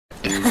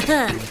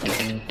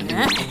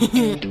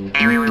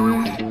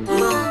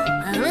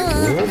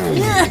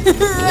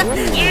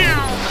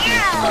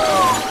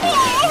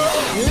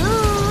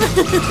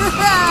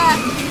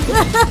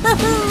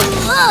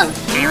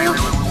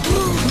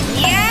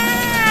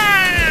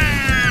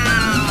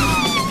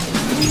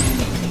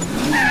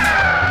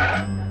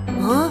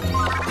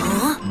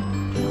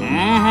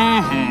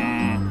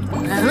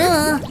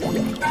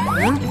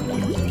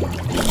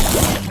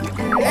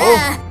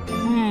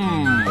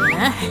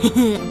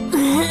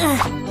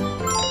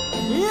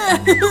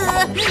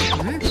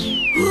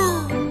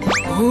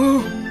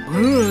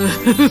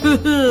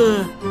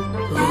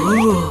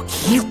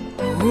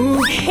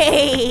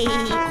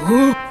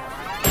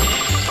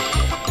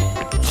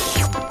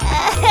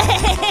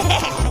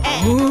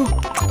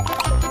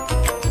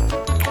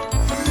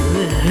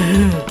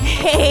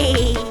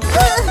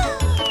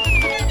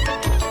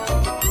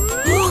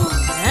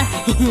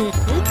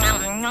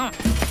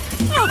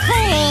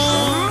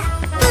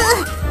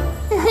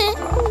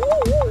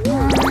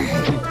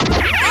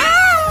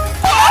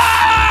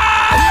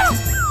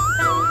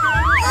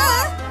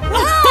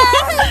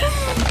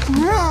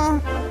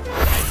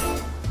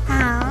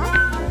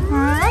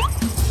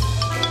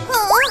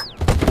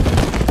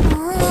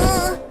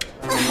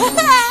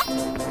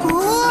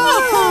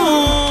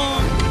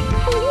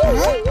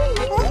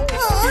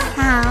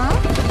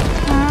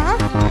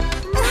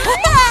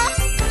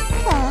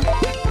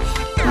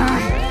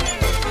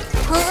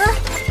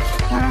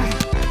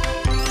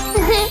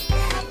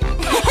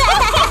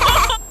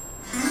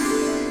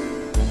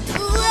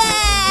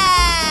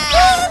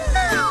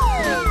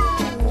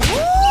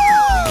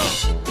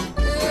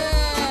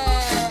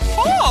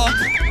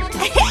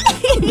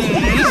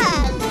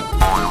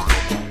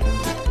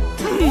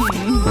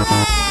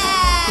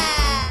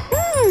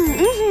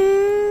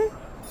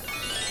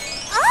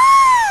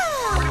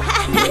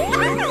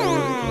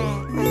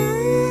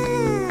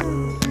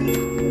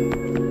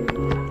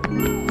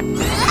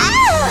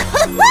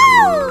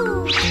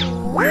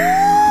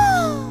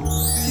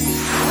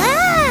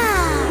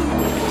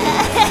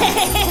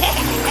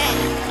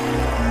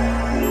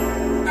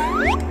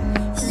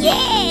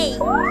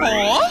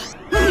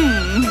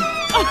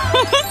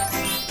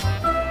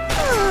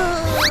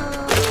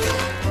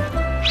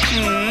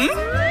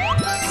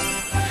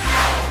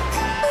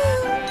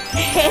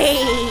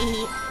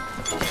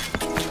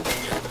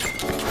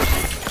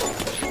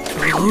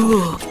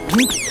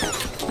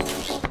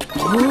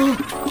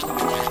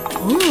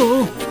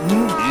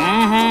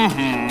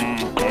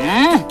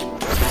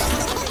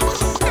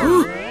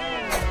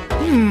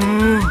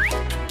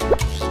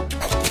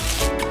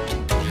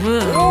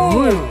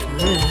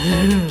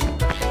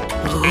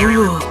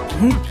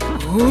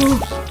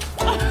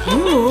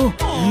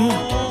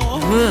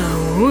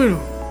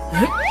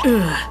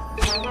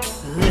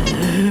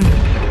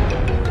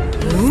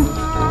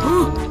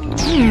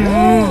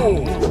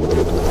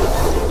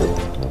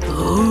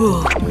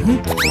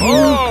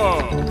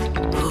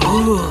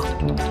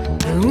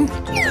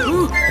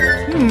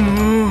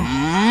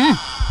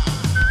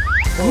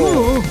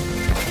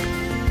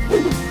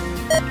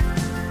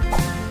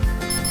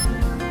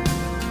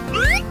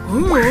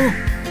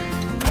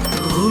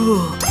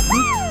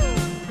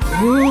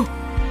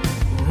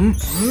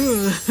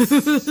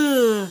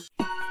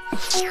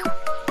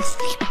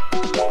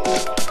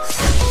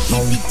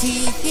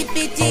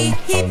Hippity,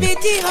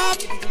 hippity hop.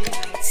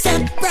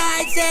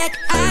 Surprise it,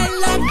 I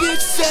love you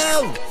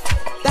so.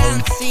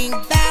 Bouncing,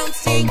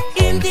 bouncing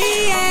in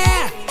the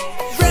air.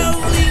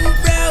 Rolling,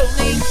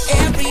 rolling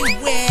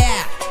everywhere.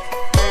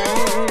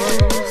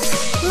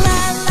 La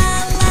la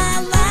la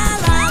la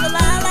la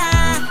la la.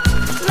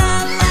 La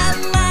la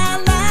la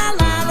la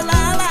la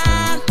la la.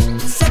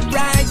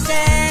 Surprise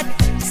it,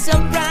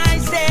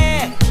 surprise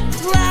it.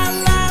 La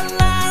la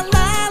la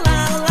la la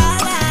la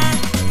la.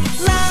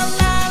 La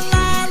la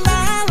la la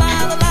la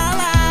la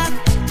la.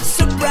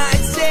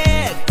 Surprise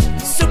it,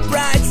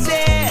 surprise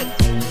it.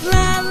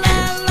 La la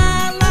la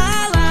la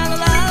la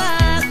la la.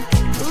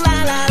 La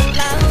la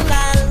la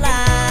la la.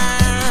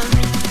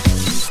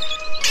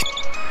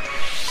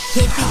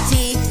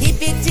 Hippity,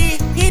 hippity,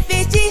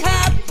 hippity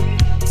hop.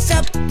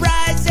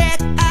 Surprise it,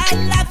 I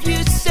love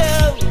you so.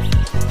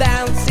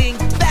 Bouncing,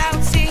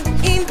 bouncing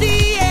in the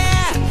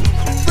air.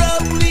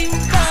 Rolling,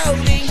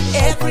 rolling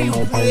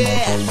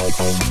everywhere.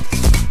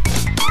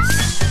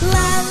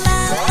 La la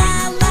la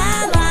la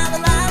la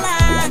la la.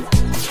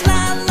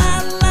 La la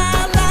la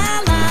la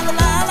la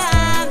la la.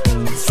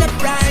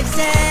 Surprise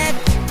it,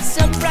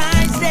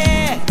 surprise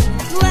it.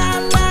 La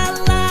la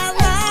la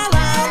la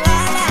la la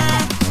la.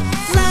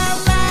 La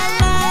la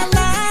la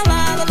la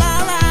la la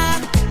la.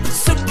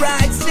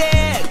 Surprise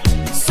it,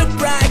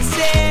 surprise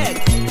it.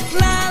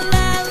 La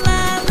la la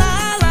la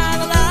la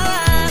la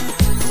la.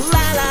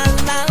 La la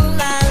la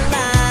la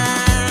la.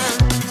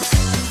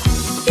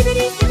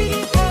 Hippity hippity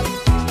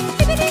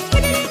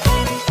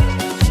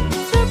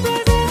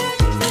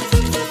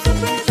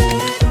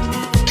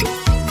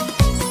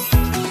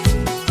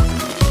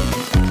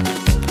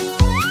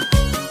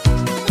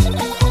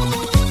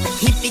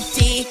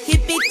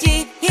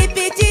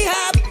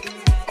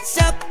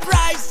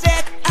surprise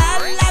it,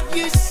 I love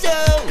you so.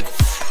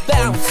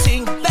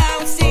 Bouncing,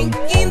 bouncing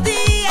in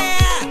the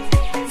air,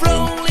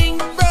 rolling,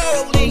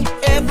 rolling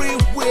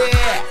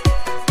everywhere.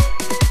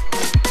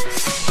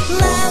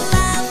 La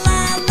la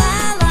la la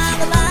la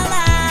la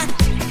la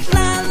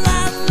la la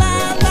la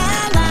la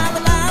la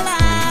la la.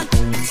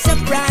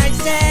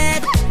 Surprise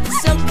it,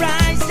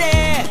 surprise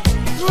it.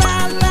 La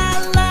la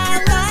la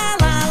la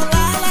la la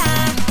la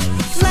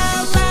la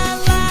la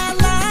la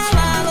la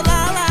la la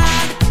la.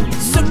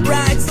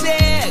 Surprise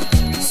it,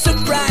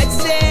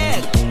 surprise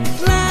it.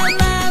 La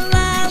la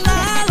la la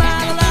la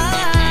la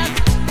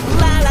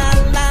la la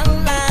la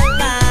la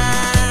la.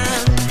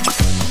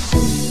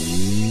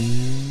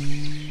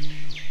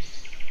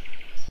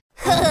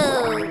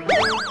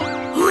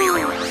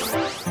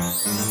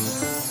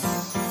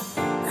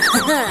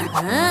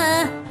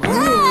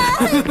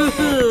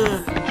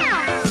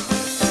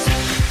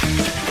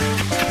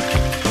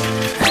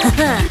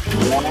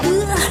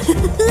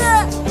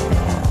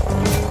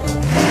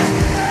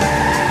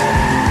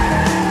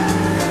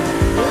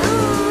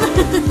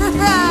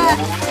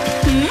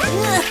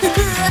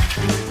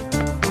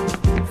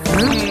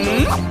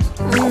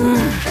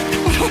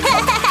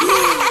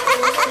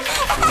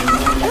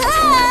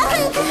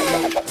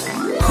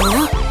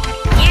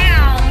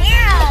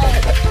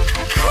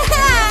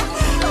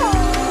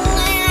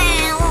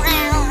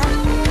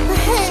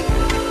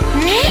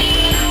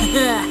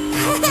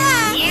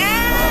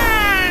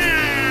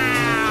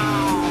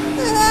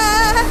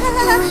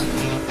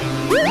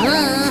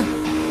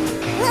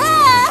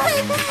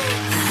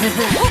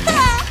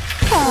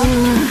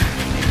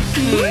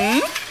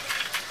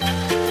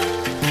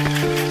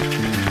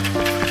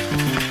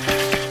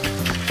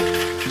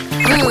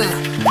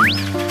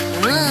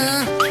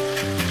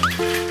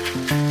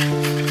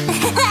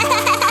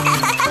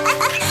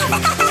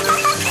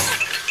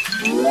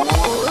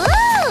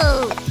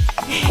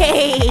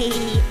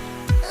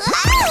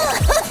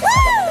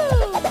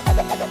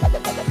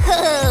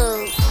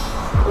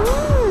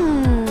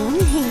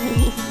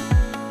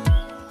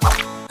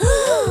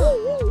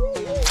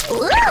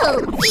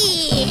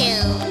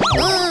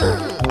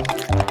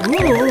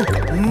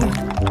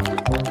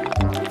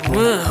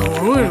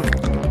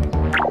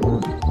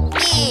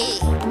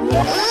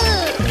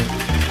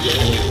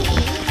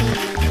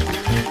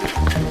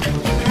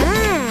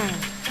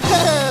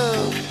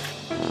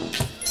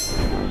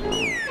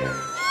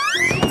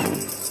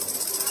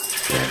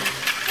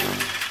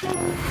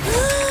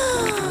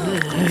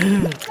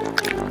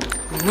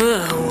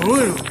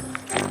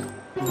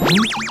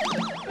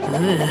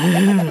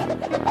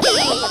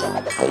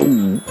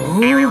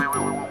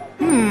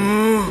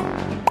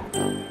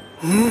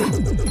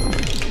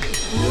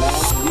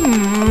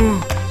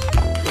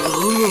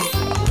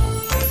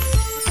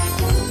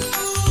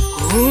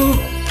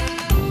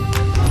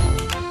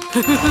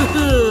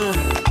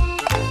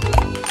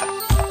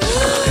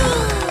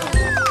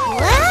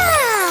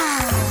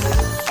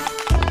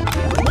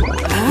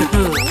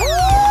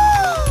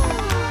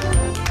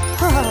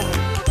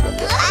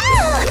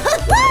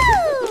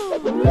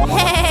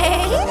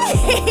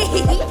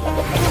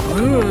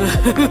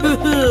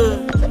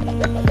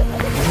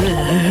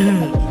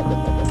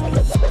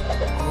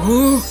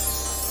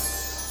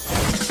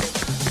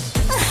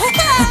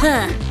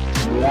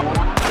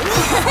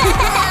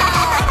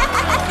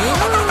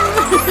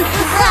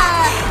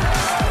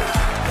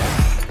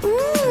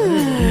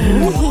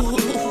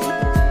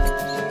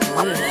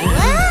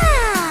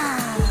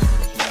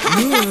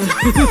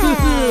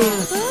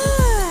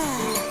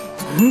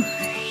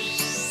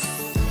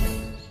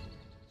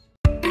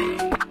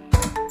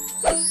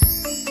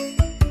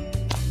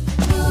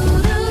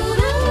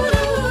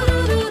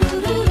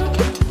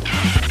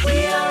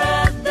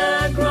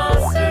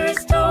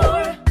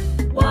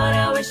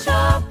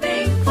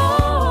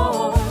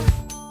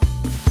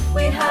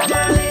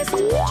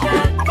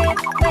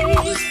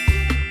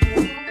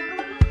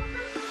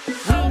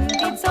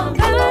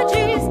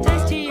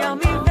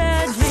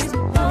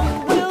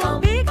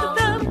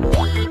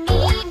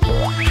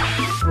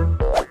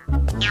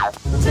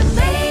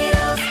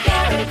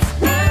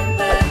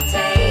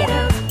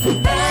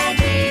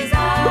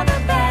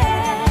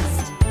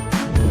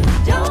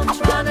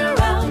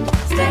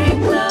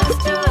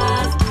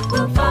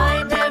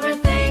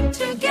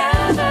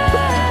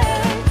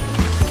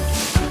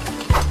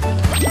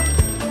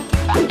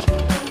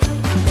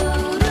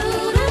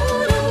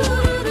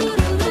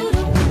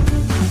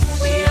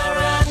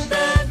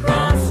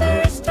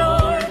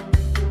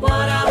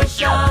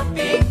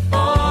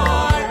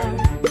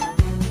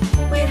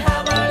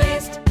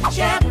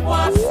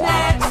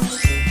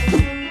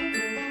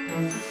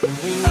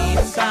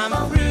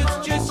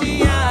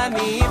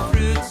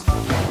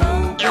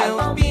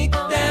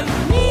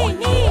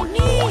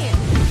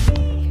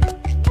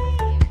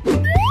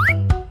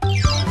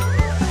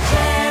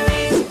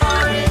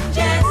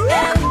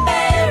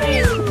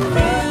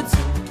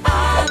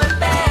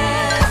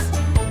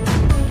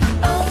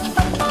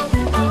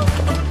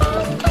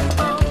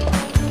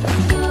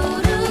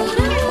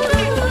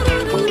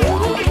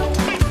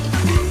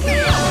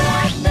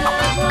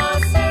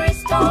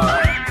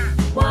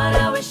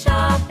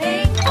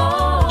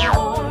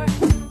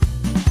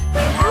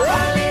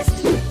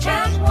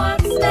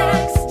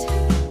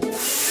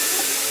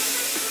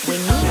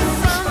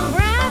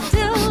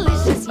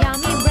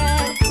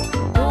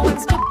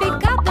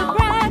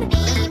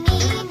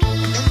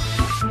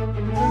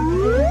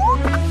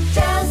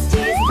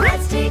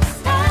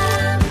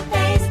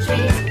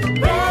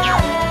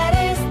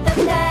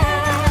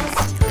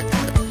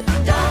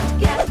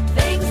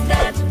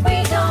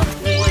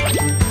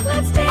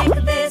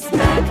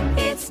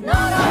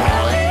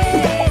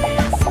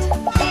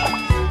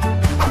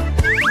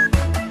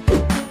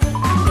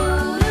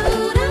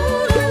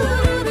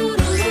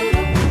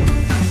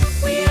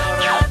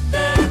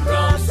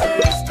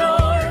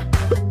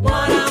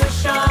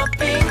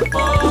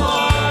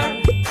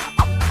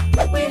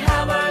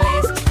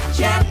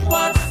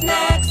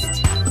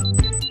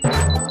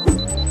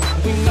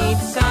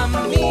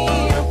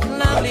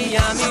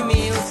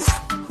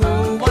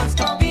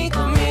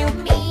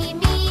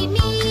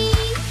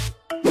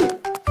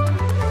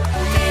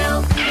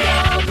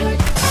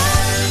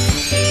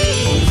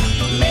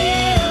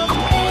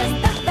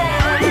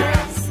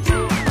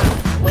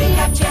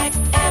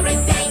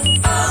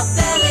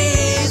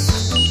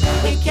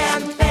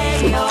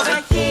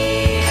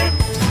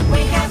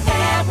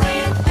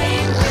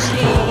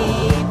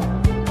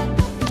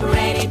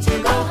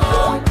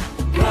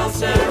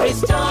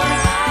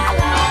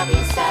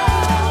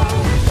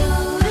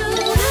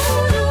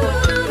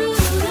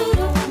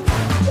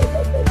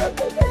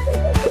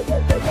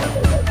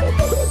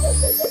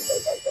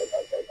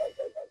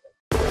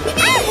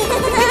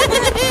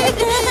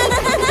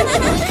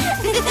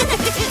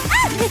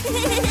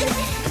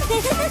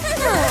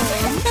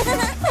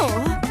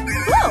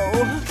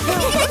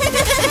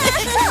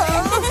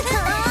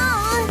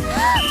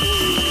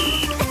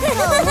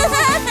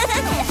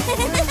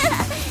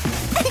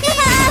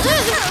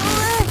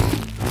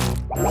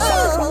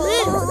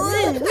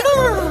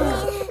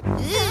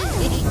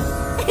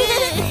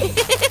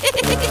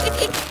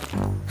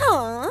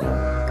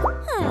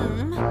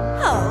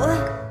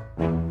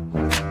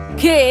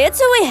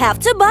 Kids, we have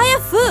to buy a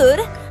food,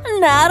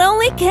 not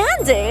only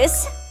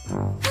candies.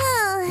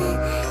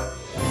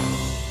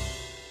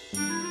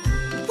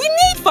 We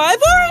need 5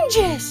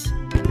 oranges!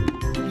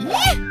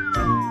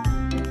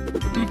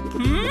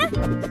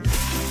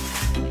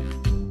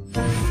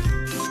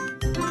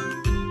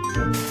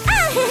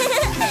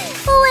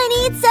 We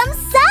need some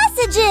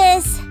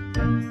sausages!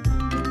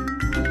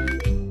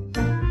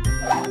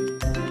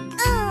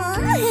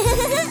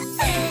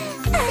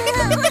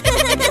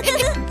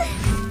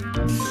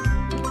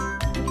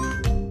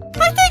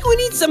 I think we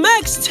need some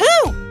eggs too!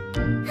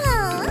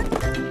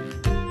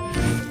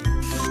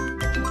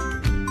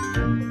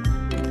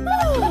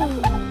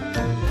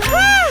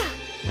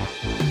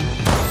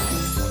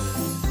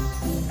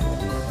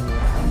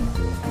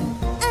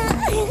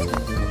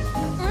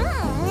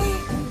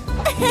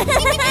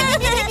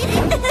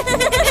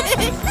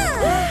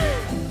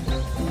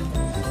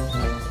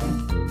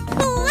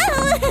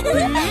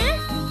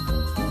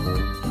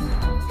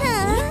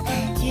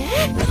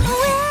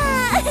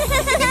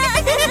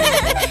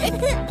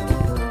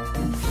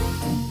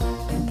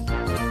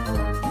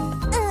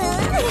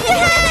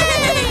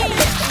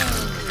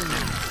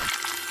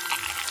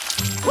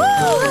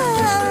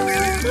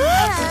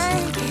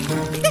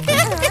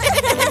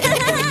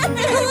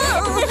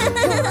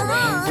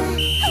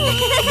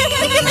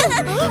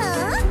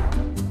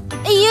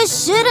 You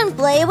shouldn't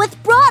play with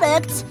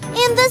products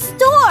in the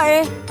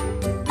store.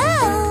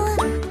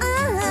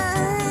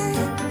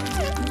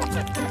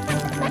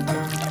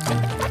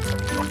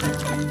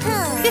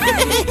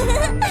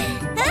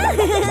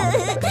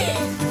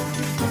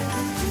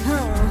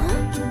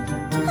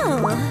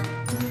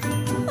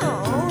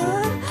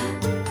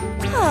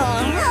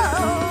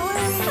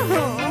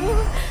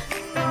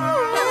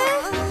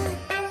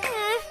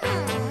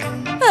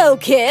 Oh,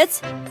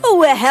 kids,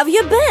 where have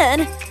you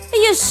been?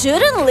 You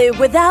shouldn't leave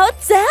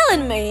without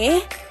telling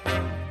me.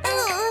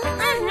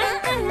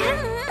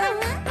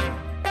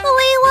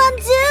 We won't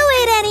do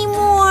it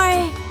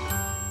anymore.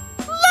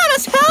 Let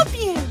us help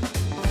you!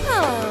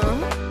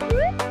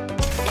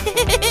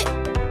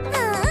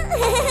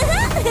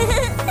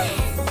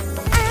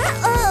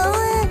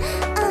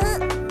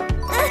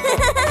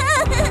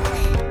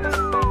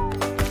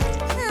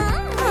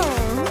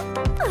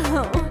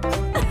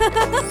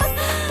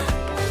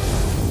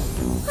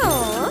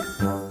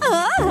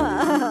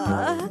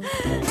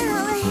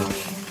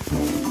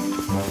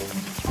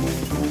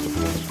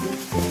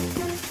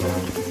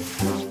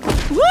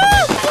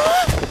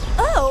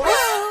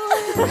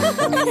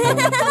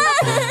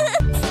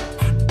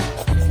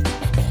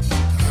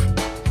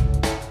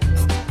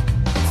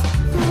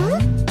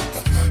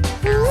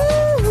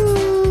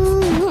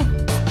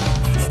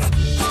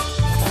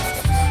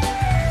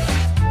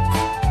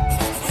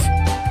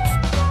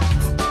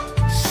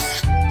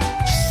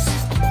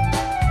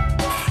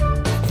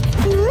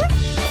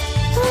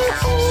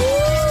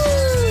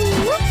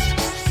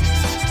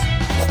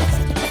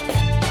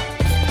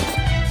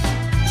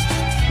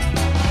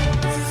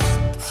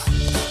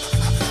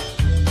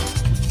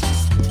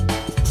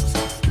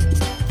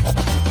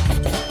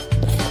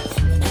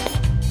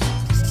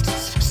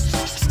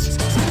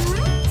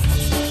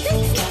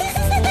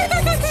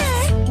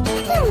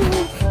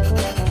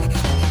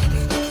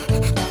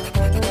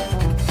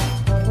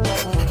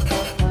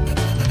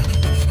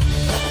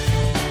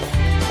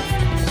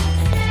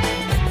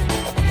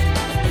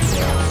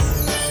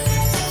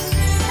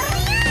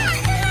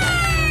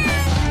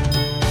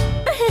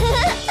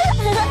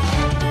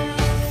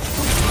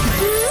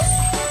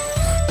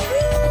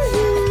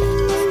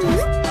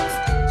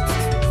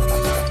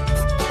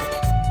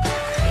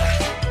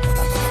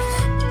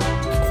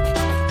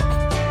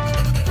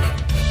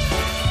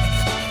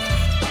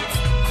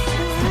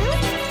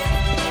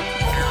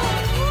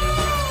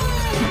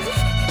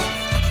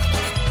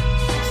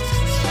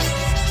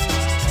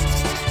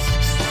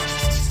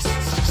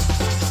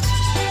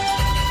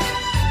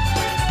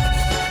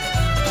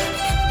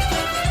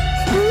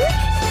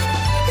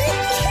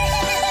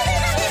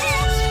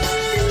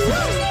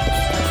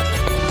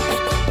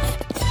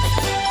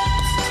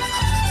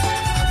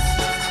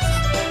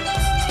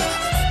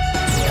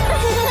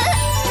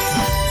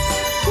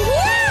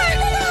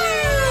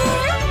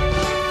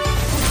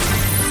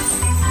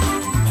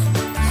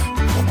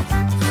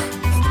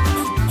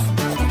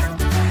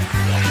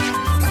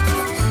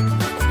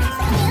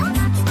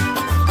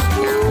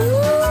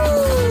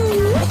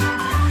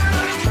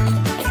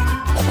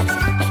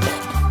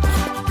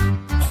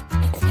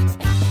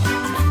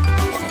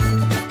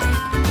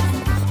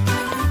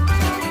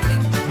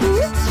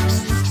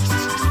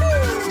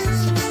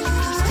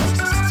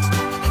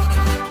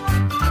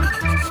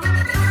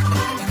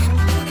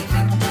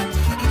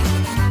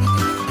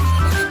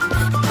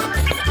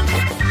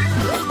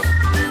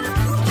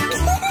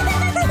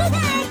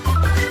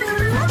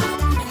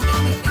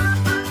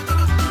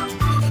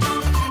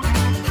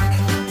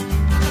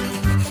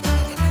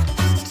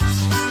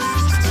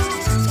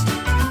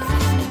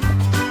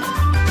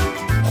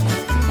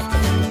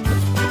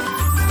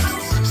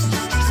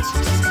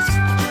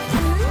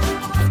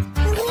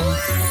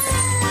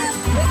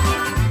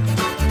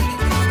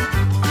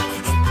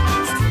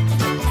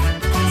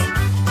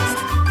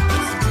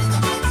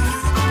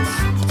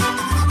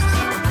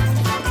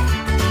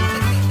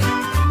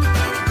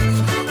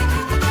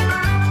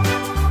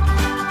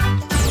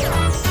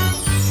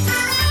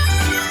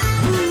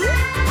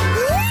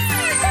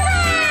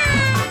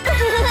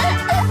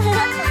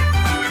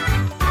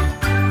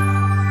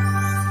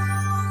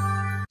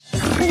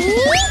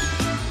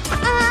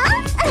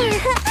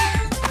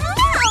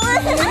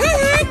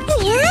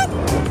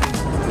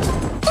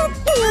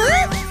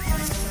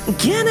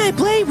 Can I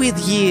play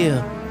with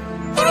you?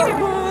 I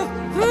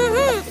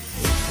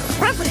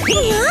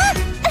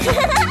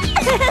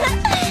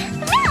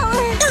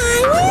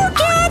will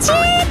catch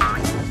it!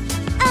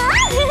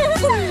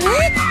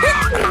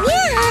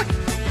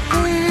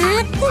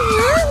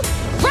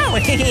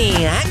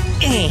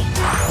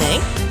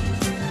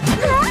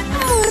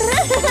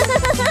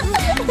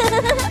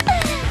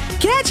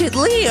 Catch it,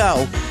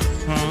 Leo!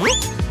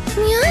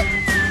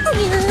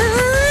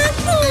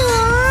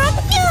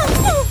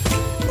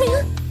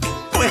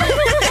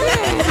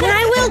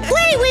 I will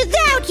play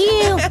without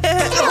you!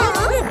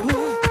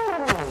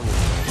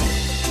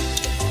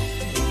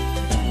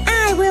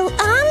 I will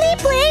only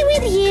play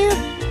with you!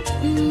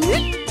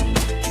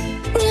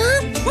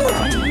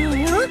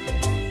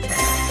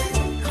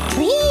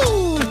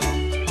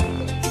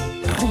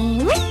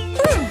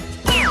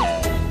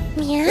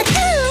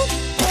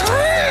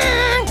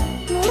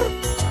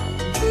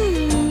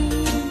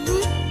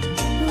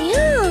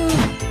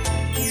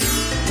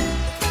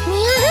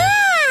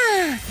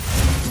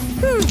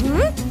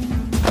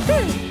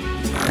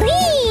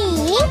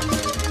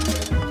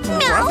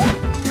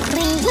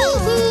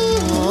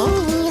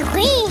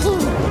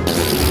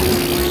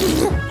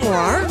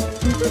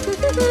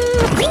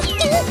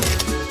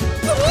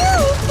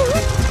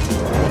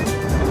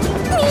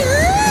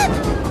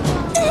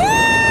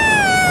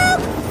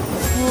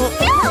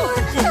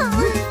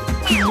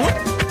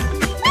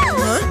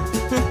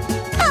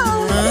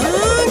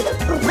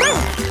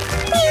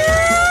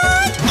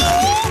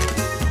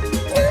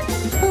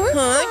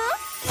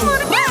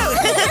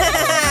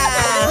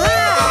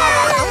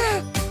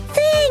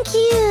 Thank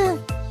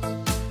you.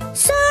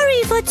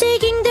 Sorry for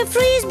taking the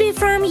frisbee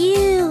from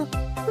you.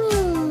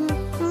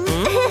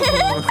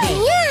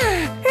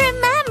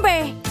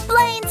 Remember,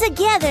 playing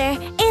together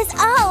is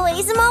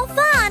always more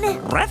fun.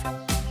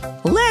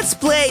 Let's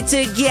play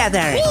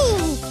together!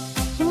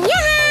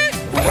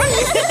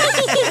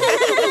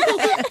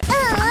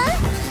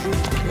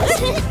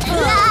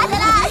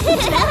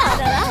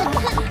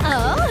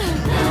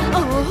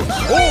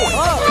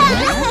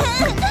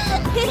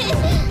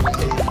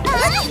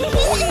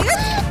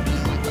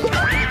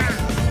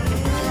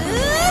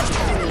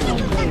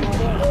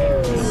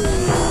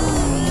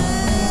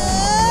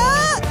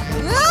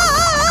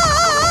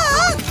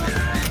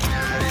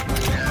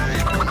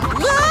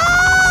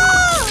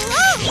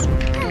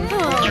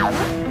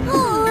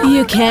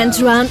 You can't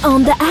run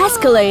on the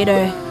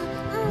escalator.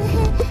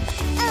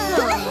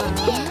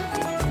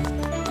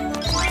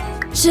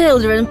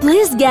 Children,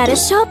 please get a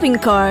shopping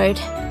cart.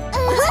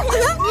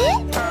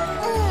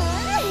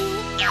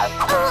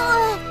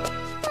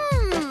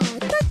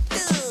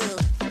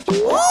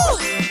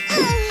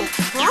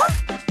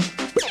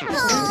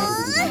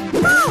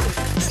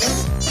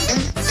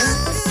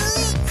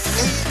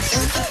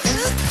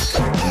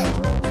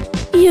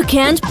 You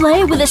can't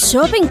play with the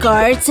shopping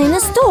carts in a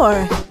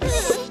store.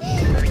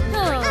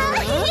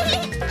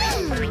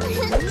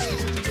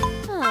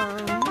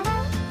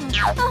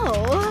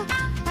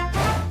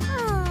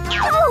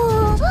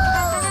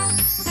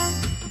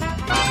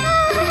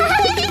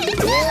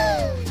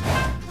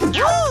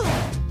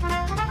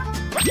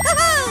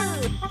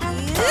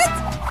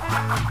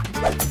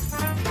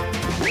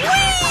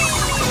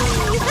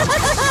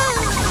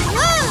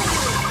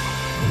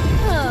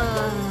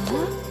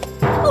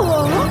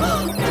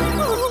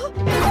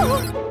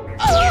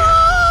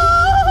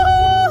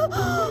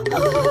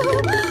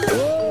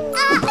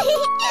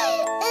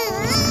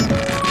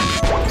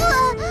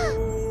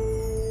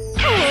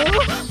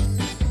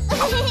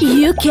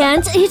 You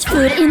can't eat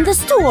food in the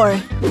store.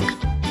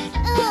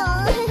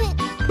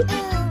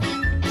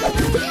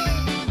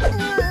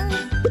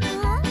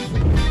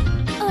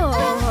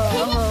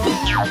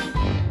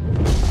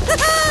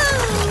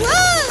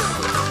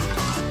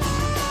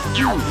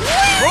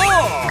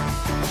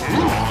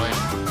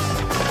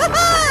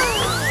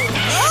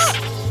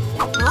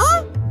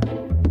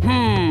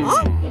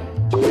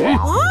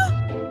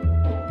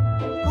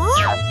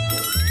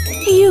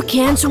 You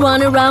can't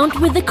run around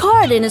with the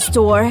cart in a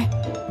store.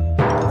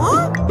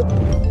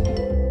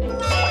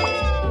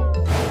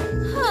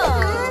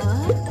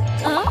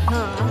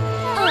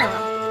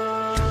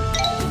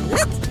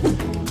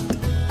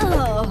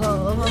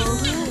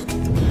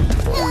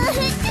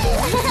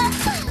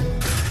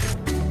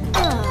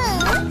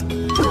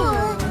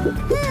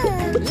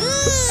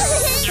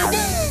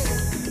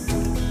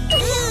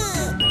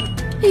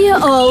 You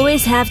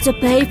always have to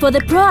pay for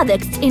the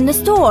products in the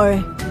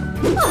store.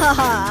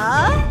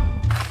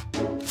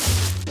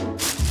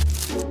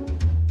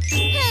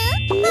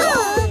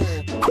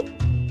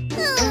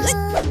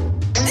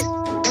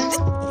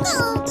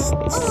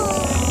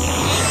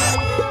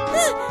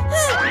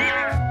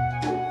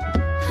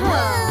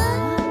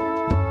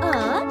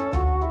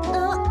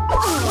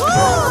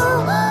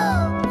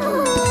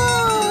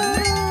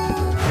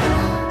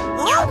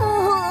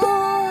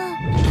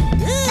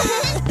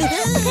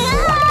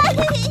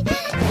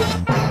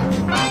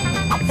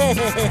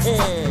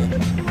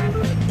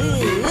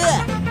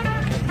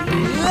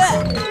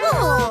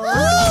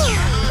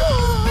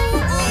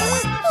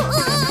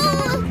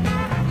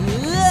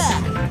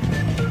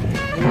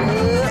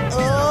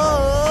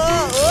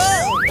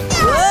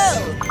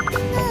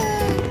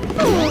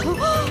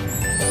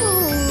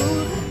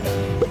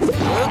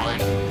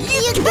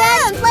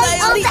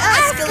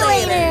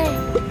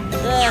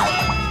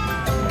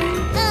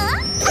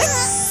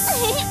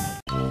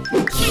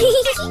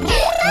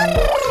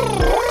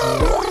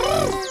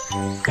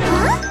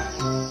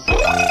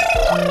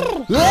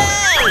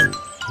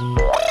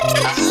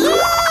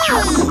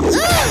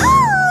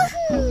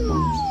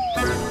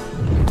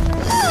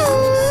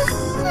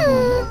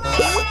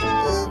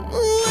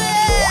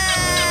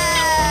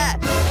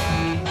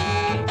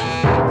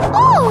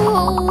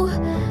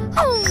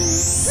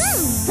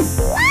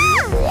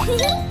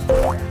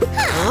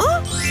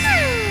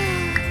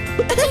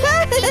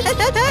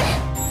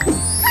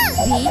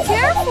 Be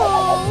careful.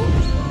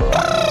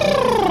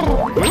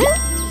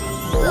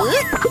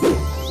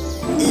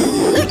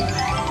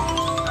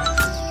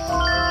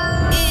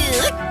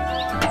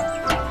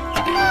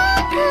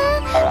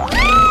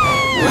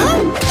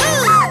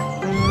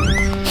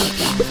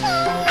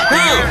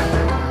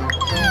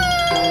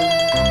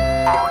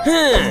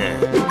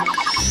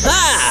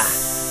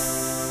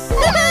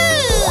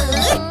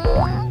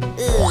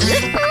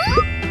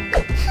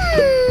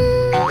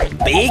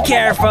 Be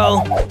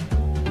careful.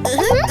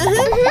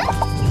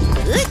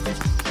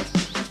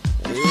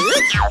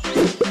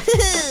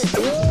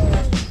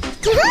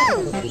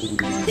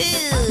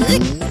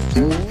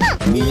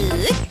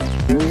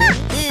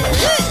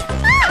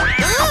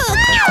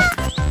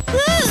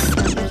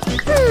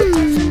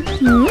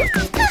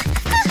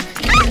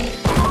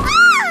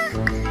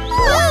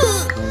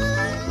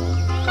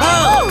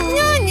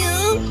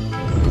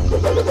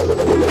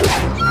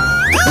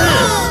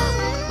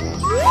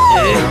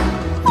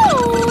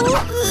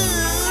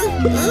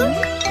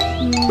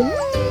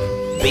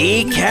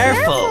 Be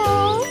careful.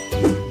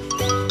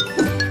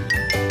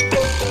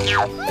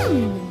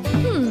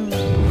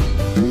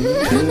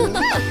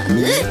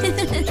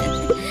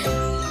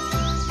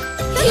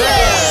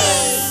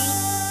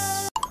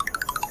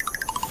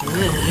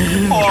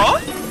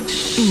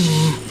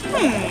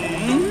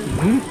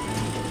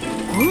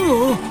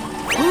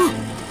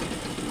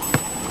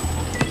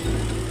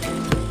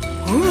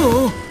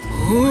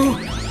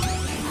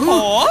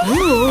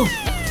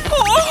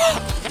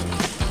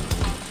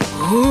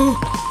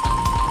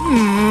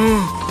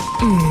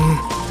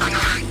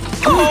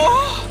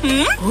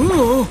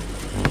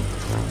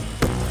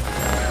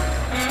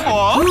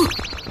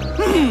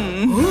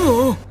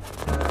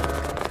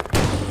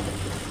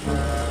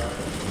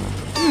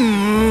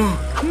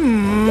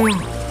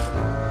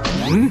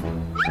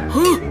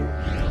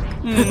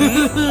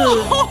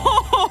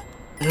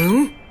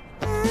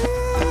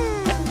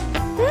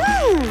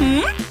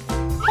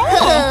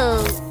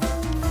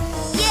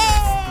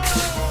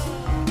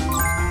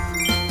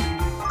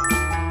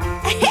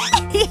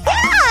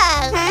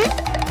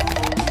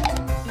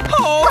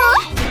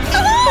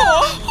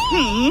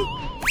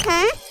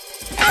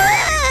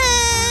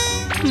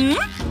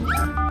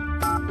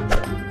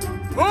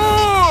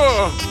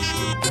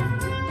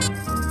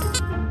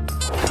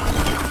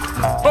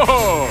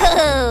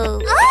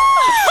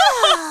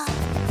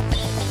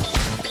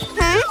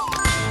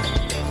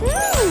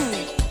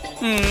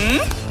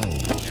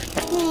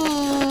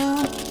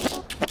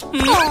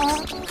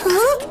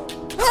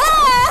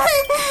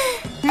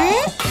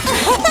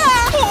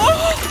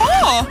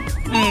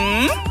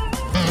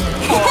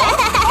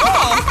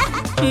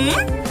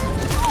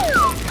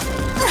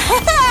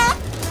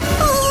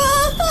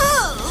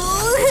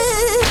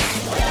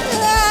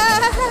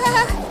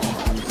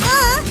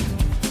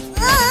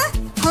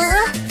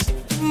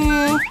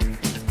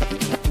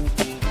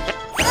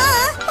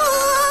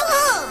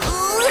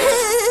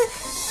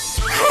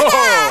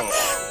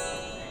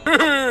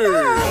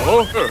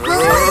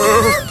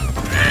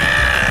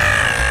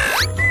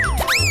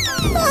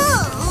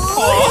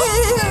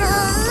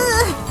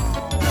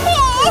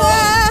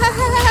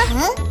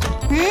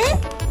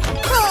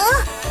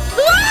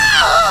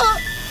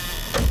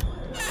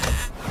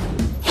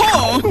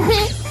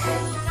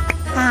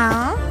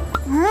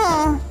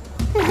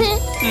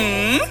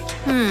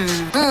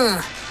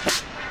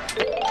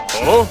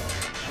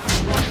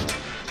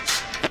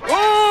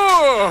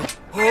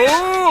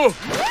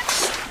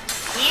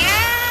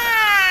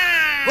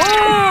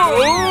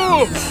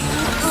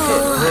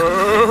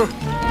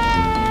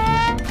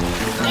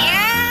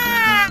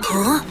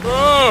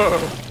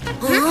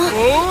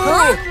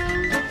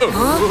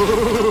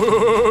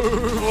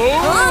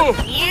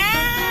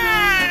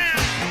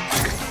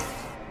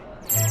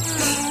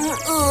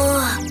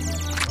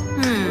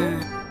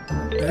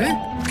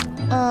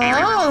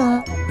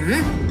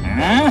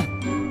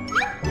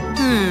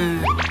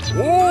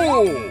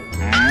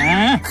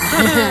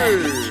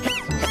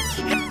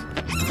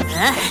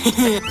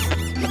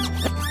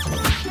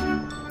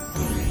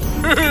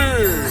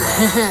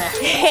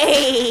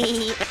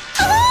 Hey!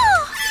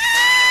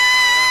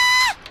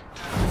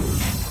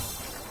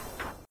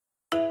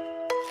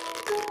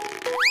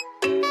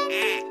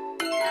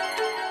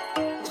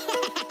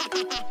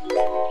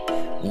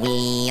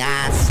 We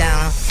are so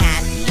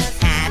happy,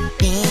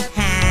 happy,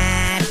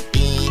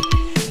 happy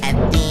at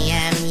the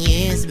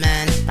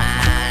amusement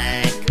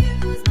park.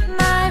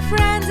 My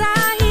friends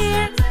are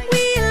here,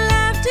 we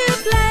love to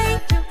play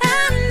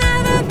and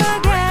never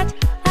forget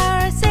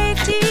our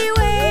safety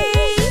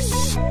ways.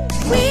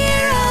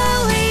 We're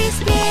always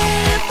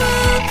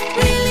careful,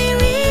 really,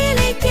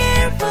 really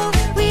careful.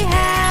 We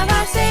have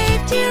our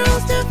safety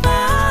rules to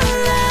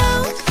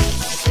follow.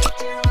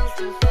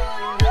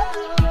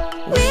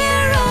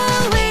 We're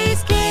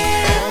always careful.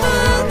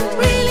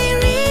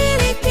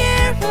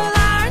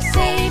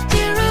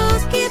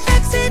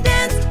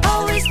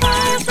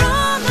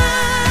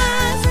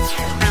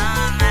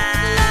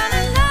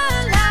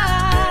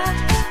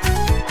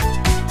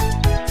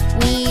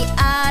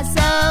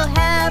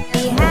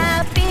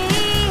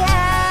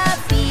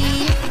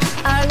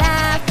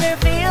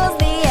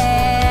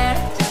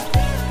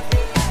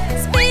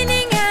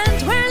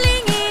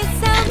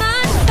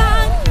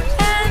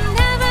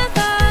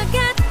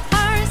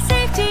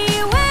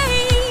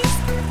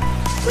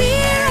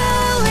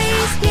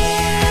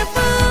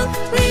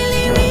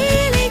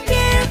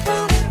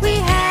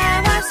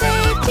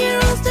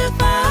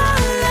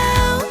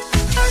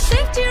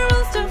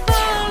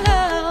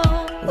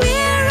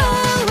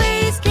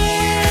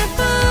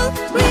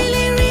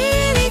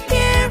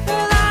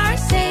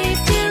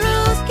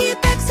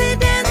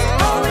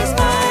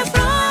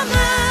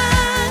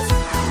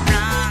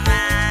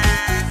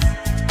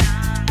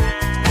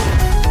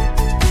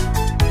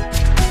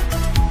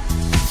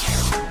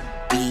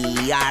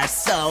 We are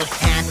so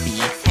happy,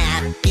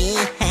 happy,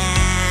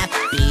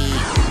 happy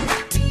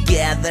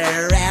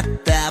together at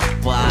the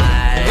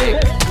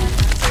park.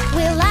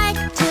 We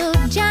like to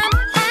jump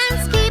and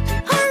skip,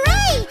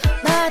 hooray!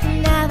 But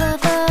never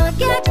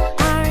forget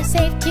our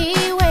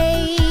safety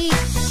way.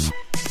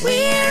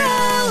 We're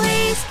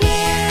always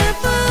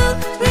careful,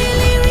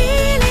 really,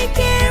 really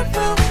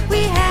careful.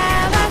 We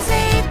have our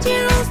safety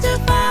rules to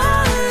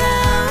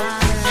follow.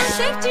 Our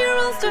safety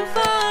rules to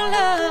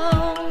follow.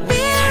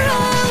 We're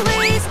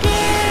always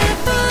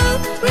careful,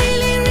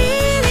 really,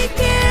 really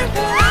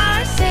careful.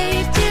 Our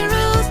safety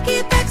rules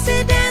keep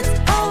accidents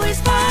always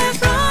far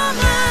from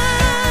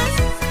us.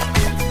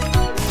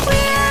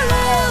 We're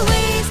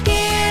always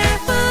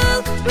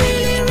careful,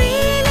 really,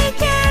 really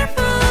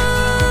careful.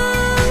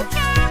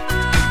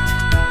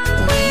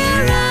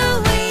 We're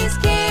always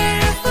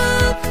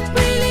careful,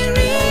 really,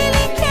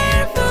 really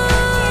careful.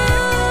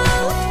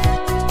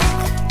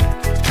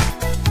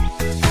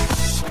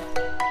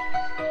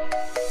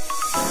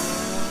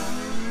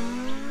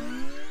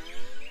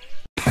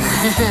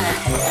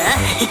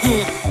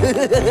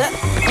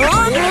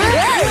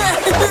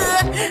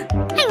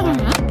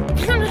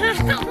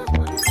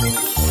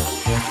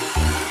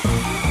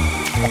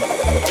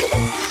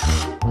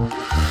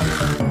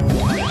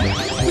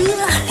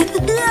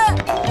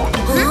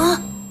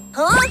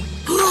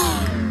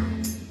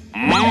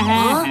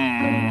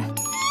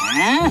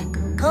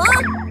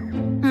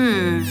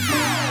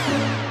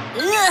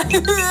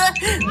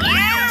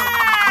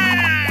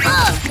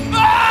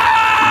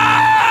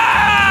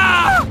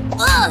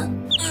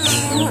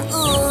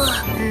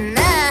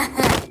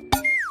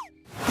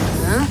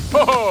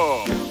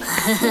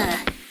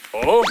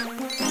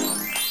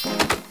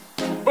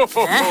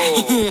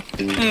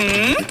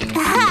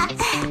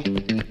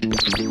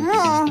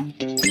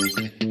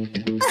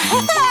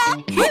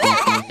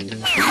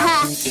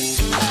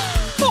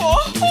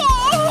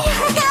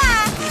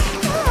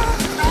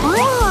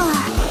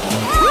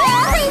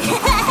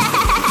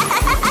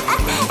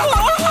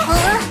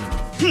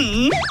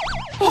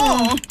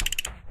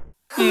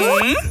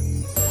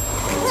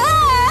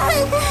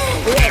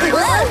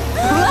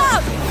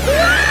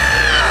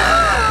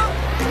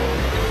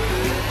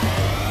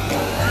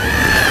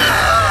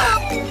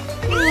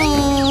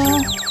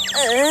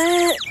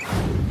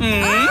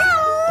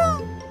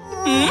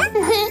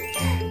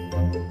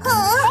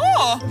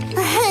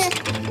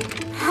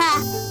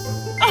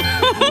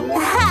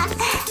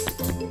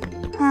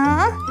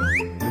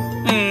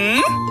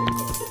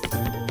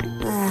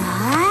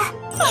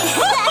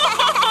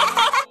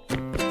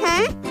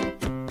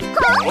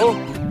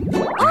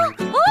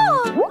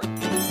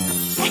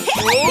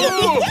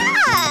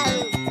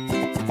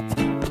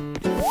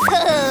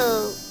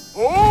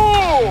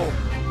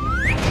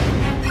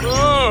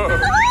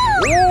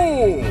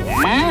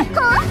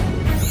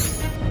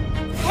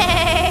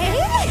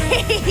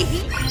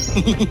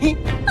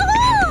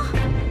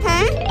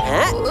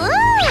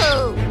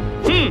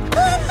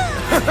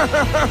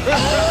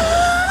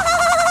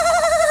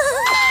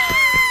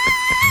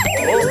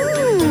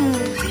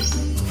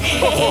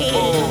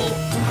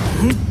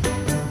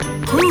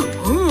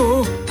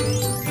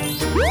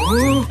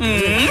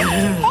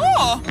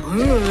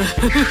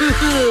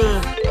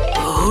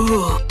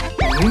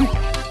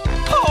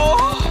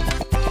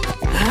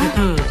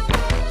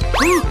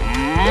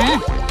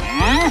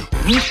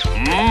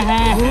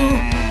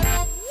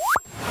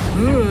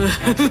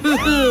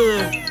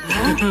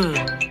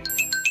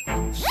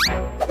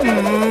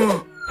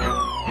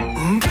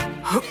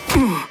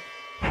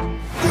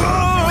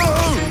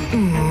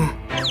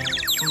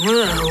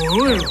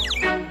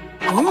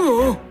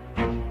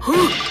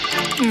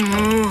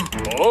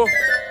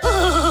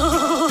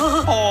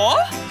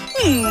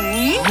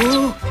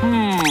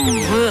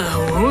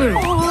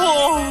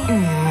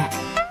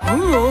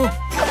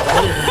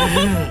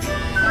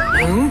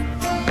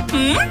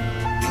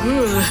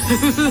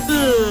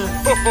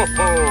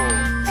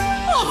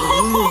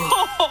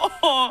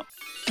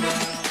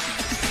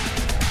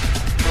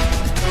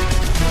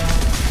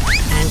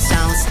 I'm so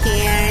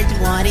scared,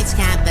 what is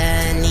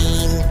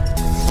happening?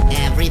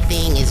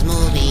 Everything is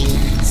moving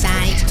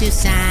side to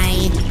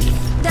side.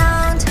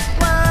 Don't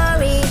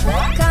worry,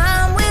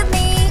 come with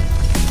me.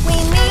 We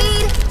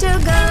need to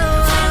go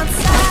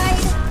outside.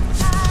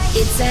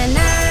 It's an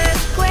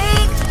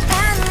earthquake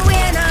and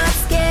we're not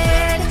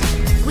scared.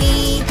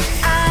 We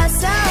are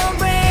so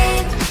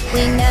brave.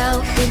 We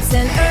know it's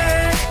an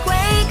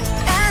earthquake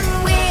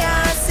and we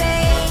are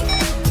safe.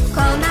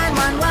 Call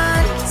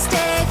 911,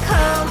 stay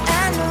calm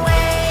and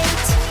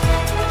wait.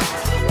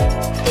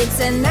 It's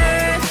an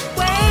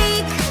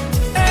earthquake,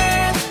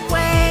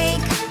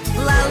 earthquake.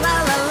 La la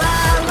la la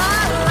la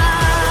la.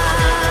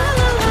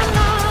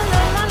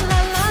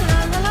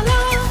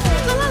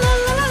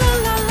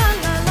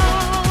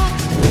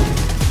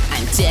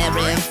 I'm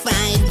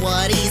terrified,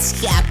 what is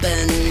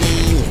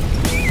happening?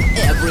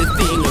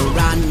 Everything